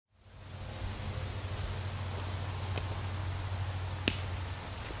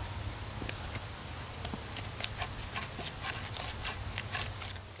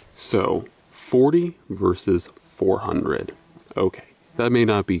So 40 versus 400. Okay, that may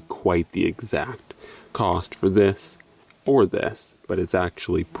not be quite the exact cost for this or this, but it's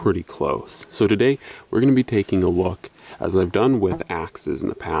actually pretty close. So today we're going to be taking a look, as I've done with axes in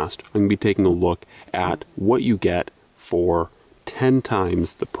the past, I'm going to be taking a look at what you get for 10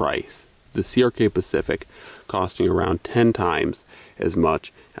 times the price. The CRK Pacific costing around 10 times as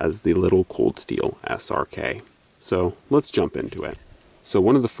much as the little Cold Steel SRK. So let's jump into it. So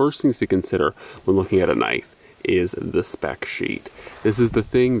one of the first things to consider when looking at a knife is the spec sheet. This is the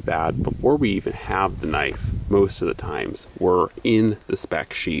thing that before we even have the knife, most of the times we're in the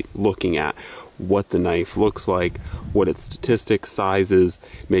spec sheet looking at what the knife looks like, what its statistics, sizes,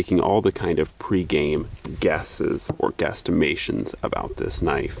 making all the kind of pre-game guesses or guesstimations about this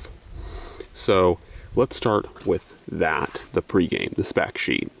knife. So let's start with that, the pre-game, the spec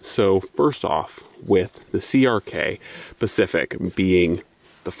sheet. So first off, with the CRK Pacific being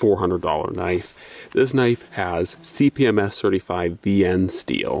the $400 knife, this knife has CPMS certified VN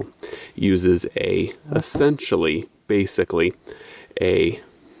steel, uses essentially, basically, a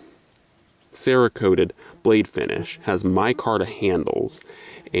Cerakoted blade finish, has micarta handles,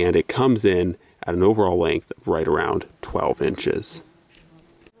 and it comes in at an overall length of right around 12 inches.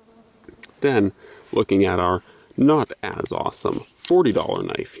 Then, looking at our not as awesome $40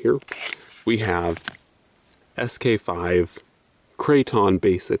 knife here, we have SK5 Craton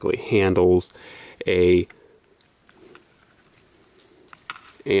basically handles,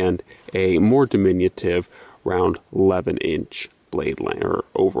 and a more diminutive around 11-inch blade length, or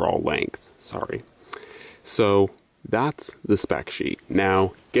overall length, sorry. So that's the spec sheet.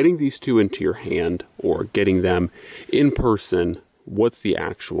 Now, getting these two into your hand or getting them in person, what's the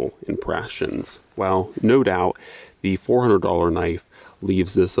actual impressions? Well, no doubt the $400 knife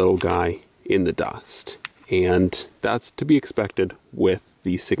leaves this little guy in the dust, and that's to be expected with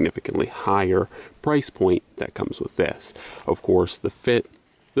the significantly higher price point that comes with this. Of course, the fit,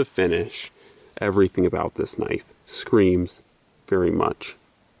 the finish, everything about this knife screams very much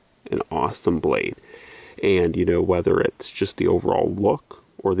an awesome blade. And you know, whether it's just the overall look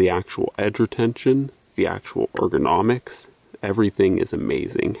or the actual edge retention, the actual ergonomics, everything is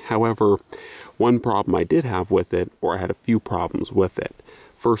amazing. However, one problem I did have with it, or I had a few problems with it.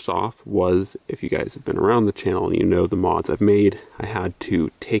 First off was, if you guys have been around the channel and you know the mods I've made, I had to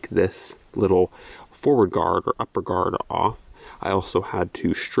take this little forward guard or upper guard off. I also had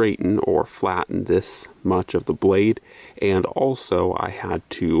to straighten or flatten this much of the blade, and also I had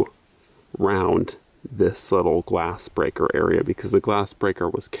to round this little glass breaker area because the glass breaker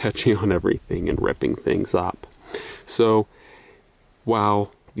was catching on everything and ripping things up. So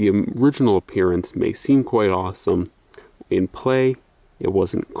while the original appearance may seem quite awesome, in play it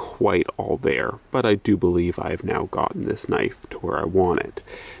wasn't quite all there, but I do believe I have now gotten this knife to where I want it.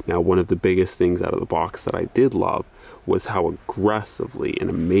 Now, one of the biggest things out of the box that I did love was how aggressively and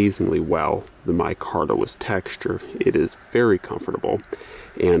amazingly well the micarta was textured. It is very comfortable,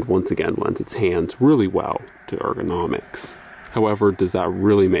 and once again lends its hands really well to ergonomics. However, does that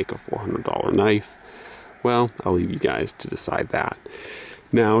really make a $400 knife? Well, I'll leave you guys to decide that.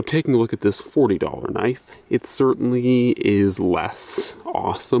 Now, taking a look at this $40 knife, it certainly is less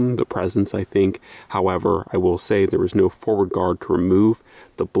awesome, the presence, I think. However, I will say there was no forward guard to remove.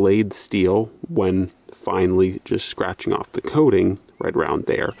 The blade steel, when finally just scratching off the coating right around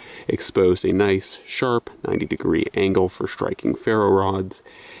there, exposed a nice, sharp 90-degree angle for striking ferro rods.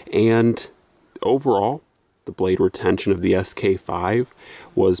 And overall, the blade retention of the SK5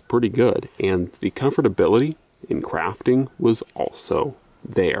 was pretty good. And the comfortability in crafting was also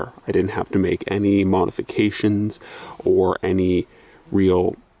there. I didn't have to make any modifications or any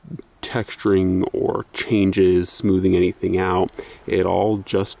real texturing or changes, smoothing anything out. It all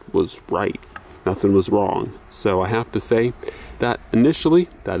just was right. Nothing was wrong. So I have to say that initially,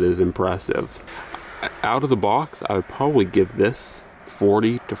 that is impressive. Out of the box, I would probably give this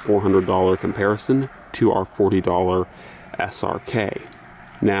 $40 to $400 comparison to our $40 SRK.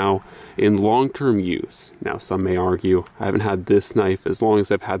 Now, in long-term use, now some may argue, I haven't had this knife as long as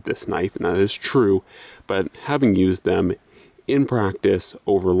I've had this knife, and that is true, but having used them in practice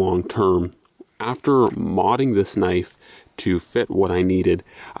over long-term, after modding this knife to fit what I needed,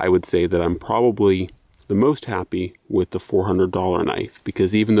 I would say that I'm probably the most happy with the $400 knife,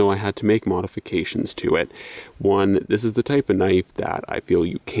 because even though I had to make modifications to it, one, this is the type of knife that I feel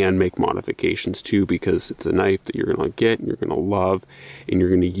you can make modifications to, because it's a knife that you're going to get and you're going to love and you're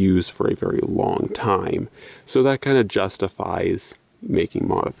going to use for a very long time. So that kind of justifies making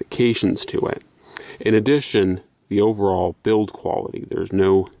modifications to it. In addition, the overall build quality, there's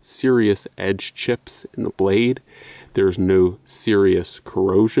no serious edge chips in the blade. There's no serious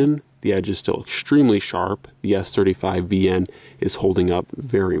corrosion. The edge is still extremely sharp. The S35VN is holding up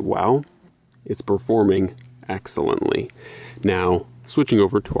very well. It's performing excellently. Now, switching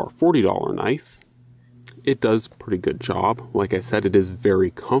over to our $40 knife, it does a pretty good job. Like I said, it is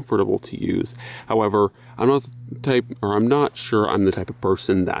very comfortable to use. However, I'm not sure I'm the type of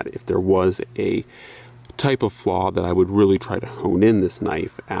person that if there was a type of flaw that I would really try to hone in this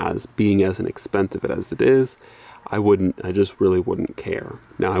knife, as being as inexpensive as it is, I just really wouldn't care.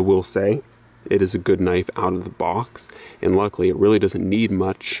 Now, I will say it is a good knife out of the box, and luckily it really doesn't need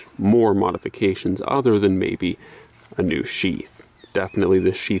much more modifications other than maybe a new sheath. Definitely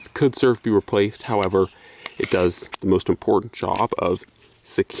this sheath could serve to be replaced. However, it does the most important job of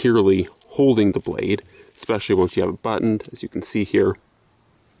securely holding the blade, especially once you have it buttoned. As you can see here,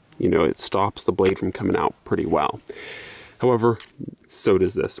 you know, it stops the blade from coming out pretty well. However, so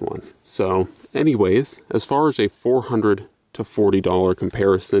does this one. So anyways, as far as a $400 to $40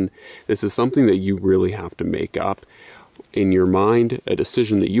 comparison, this is something that you really have to make up in your mind, a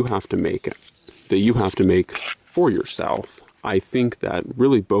decision that you have to make for yourself. I think that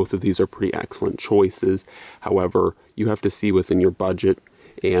really both of these are pretty excellent choices. However, you have to see within your budget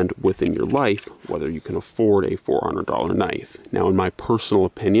and within your life whether you can afford a $400 knife. Now, in my personal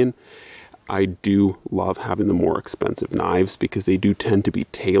opinion, I do love having the more expensive knives because they do tend to be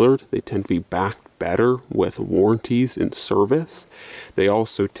tailored. They tend to be backed better with warranties and service. They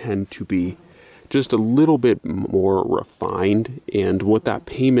also tend to be just a little bit more refined, and what that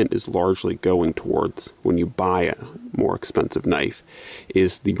payment is largely going towards when you buy a more expensive knife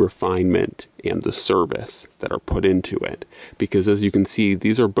is the refinement and the service that are put into it. Because as you can see,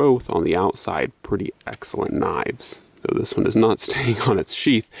 these are both on the outside pretty excellent knives. Though this one is not staying on its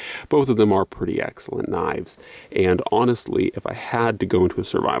sheath, both of them are pretty excellent knives. And honestly, if I had to go into a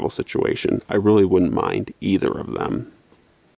survival situation, I really wouldn't mind either of them.